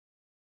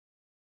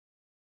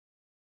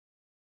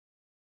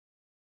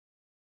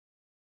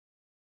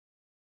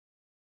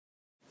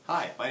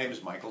Hi, my name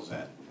is Michael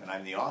Zenn, and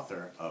I'm the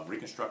author of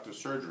Reconstructive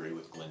Surgery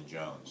with Glyn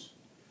Jones.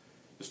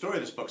 The story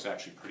of this book is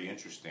actually pretty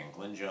interesting.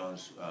 Glyn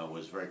Jones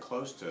was very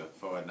close to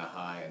Mathes and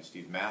Nahai and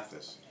Steve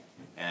Mathis,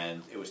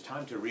 and it was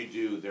time to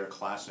redo their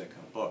classic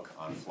book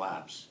on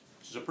flaps,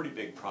 which is a pretty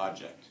big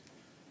project.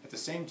 At the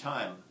same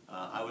time,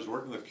 I was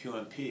working with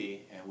QMP,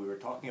 and we were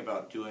talking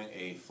about doing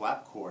a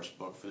flap course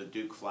book for the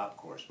Duke flap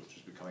course, which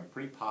was becoming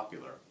pretty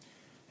popular.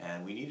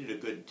 And we needed a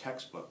good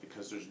textbook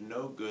because there's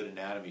no good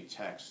anatomy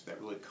text that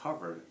really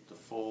covered the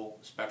full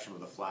spectrum of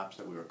the flaps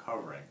that we were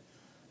covering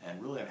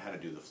and really on how to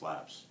do the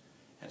flaps.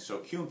 And so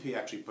QMP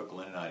actually put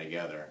Glyn and I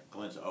together.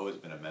 Glyn's always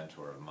been a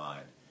mentor of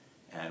mine,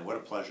 and what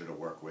a pleasure to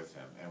work with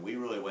him. And we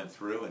really went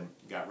through and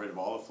got rid of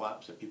all the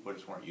flaps that people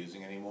just weren't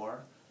using anymore,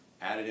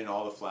 added in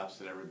all the flaps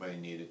that everybody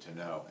needed to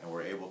know, and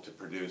were able to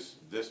produce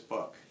this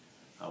book,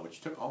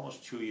 which took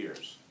almost 2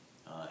 years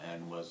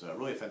and was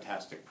really a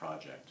fantastic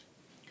project.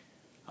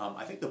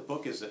 I think the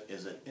book is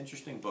an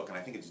interesting book, and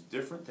I think it's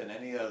different than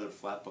any other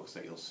flap books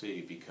that you'll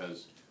see,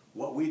 because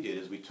what we did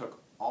is we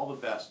took all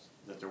the best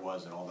that there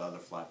was in all the other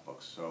flap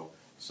books. So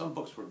some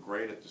books were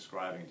great at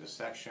describing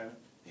dissection.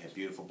 They had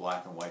beautiful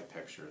black and white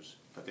pictures,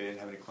 but they didn't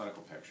have any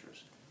clinical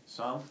pictures.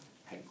 Some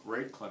had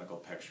great clinical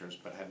pictures,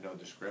 but had no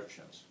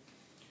descriptions.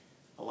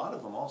 A lot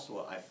of them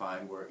also, I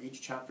find, where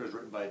each chapter is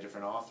written by a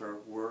different author,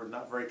 were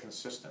not very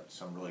consistent.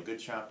 Some really good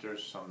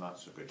chapters, some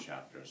not so good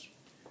chapters.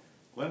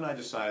 Glyn and I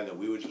decided that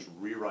we would just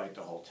rewrite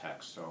the whole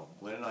text. So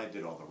Glyn and I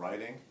did all the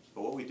writing,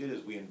 but what we did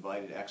is we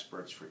invited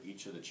experts for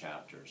each of the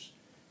chapters.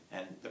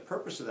 And the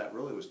purpose of that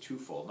really was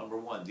twofold. Number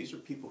one, these are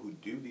people who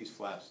do these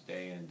flaps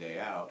day in and day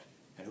out,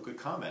 and who could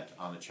comment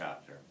on the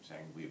chapter,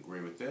 saying we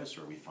agree with this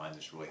or we find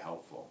this really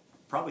helpful.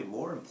 Probably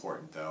more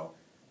important though,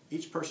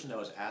 each person that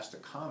was asked to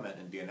comment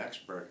and be an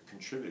expert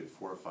contributed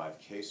 4 or 5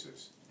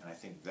 cases. And I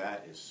think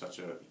that is such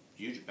a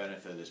huge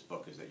benefit of this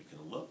book, is that you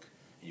can look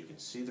and you can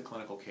see the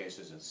clinical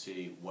cases and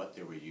see what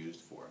they were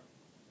used for.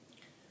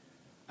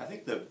 I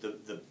think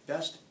the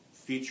best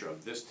feature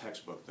of this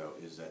textbook, though,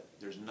 is that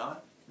there's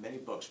not many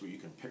books where you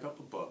can pick up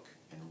a book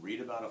and read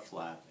about a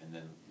flap and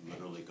then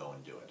literally go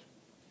and do it.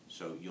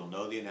 So you'll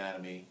know the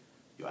anatomy,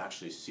 you'll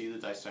actually see the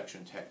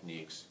dissection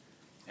techniques,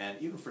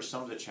 and even for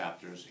some of the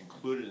chapters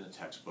included in the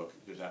textbook,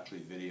 there's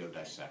actually video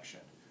dissection.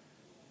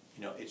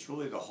 You know, it's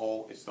really the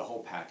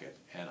whole packet.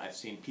 And I've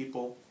seen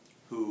people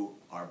who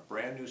are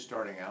brand new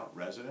starting out,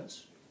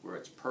 residents, where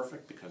it's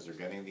perfect because they're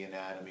getting the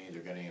anatomy,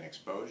 they're getting an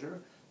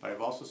exposure. But I've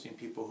also seen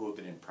people who have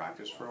been in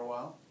practice for a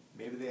while.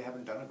 Maybe they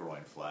haven't done a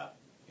groin flap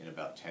in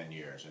about 10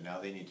 years, and now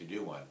they need to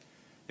do one.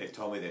 They've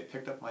told me they've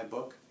picked up my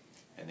book,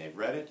 and they've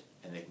read it,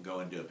 and they can go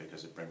and do it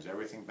because it brings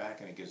everything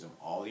back and it gives them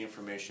all the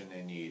information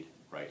they need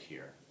right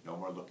here. No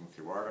more looking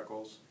through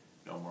articles,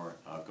 no more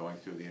going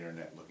through the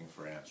internet looking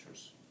for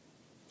answers.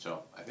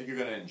 So I think you're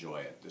going to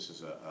enjoy it. This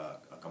is a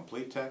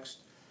complete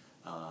text,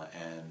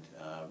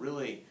 and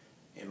really,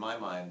 in my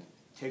mind,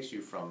 takes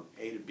you from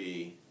A to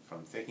B,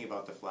 from thinking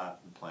about the flap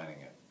and planning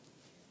it.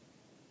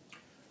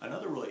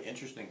 Another really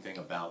interesting thing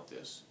about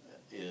this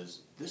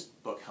is this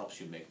book helps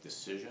you make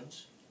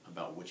decisions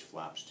about which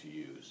flaps to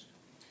use.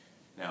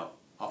 Now,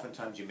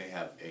 oftentimes you may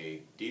have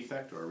a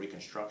defect or a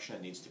reconstruction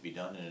that needs to be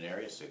done in an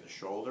area, say the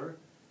shoulder,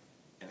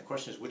 and the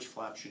question is, which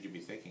flap should you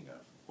be thinking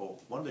of? Well,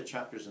 one of the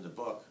chapters in the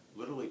book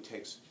literally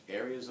takes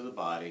areas of the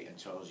body and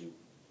tells you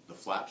the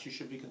flaps you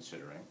should be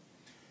considering.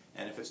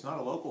 And if it's not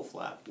a local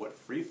flap, what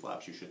free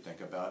flaps you should think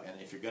about,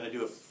 and if you're going to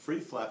do a free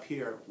flap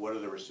here, what are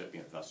the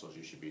recipient vessels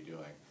you should be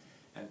doing?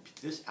 And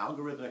this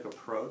algorithmic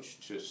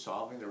approach to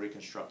solving the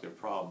reconstructive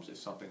problems is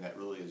something that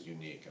really is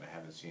unique, and I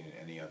haven't seen in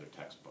any other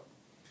textbook.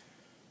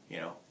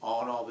 You know,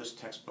 all in all, this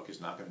textbook is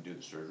not going to do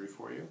the surgery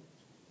for you.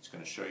 It's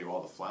going to show you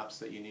all the flaps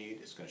that you need.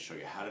 It's going to show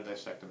you how to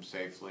dissect them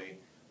safely,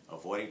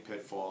 avoiding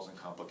pitfalls and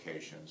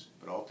complications.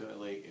 But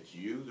ultimately, it's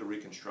you, the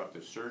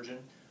reconstructive surgeon,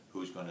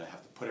 who's going to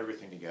have to put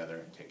everything together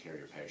and take care of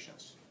your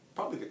patients.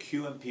 Probably the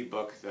QMP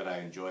book that I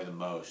enjoy the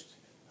most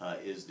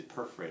is the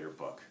Perforator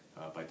book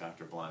by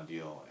Dr.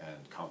 Blondeel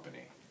and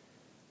company.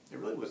 It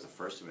really was the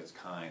first of its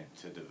kind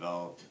to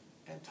develop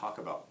and talk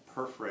about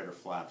perforator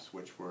flaps,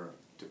 which were,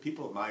 to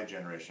people of my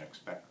generation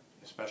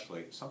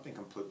especially, something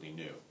completely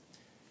new.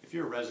 If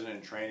you're a resident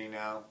in training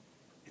now,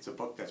 it's a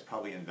book that's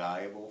probably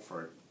invaluable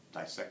for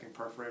dissecting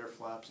perforator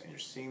flaps, and you're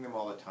seeing them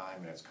all the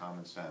time, and it's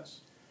common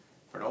sense.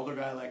 For an older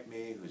guy like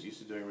me who's used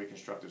to doing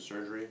reconstructive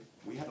surgery,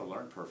 we had to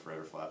learn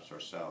perforator flaps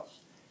ourselves.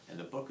 And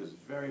the book is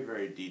very,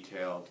 very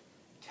detailed,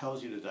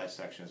 tells you the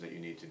dissections that you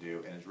need to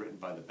do, and is written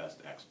by the best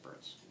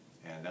experts.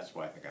 And that's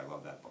why I think I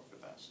love that book the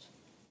best.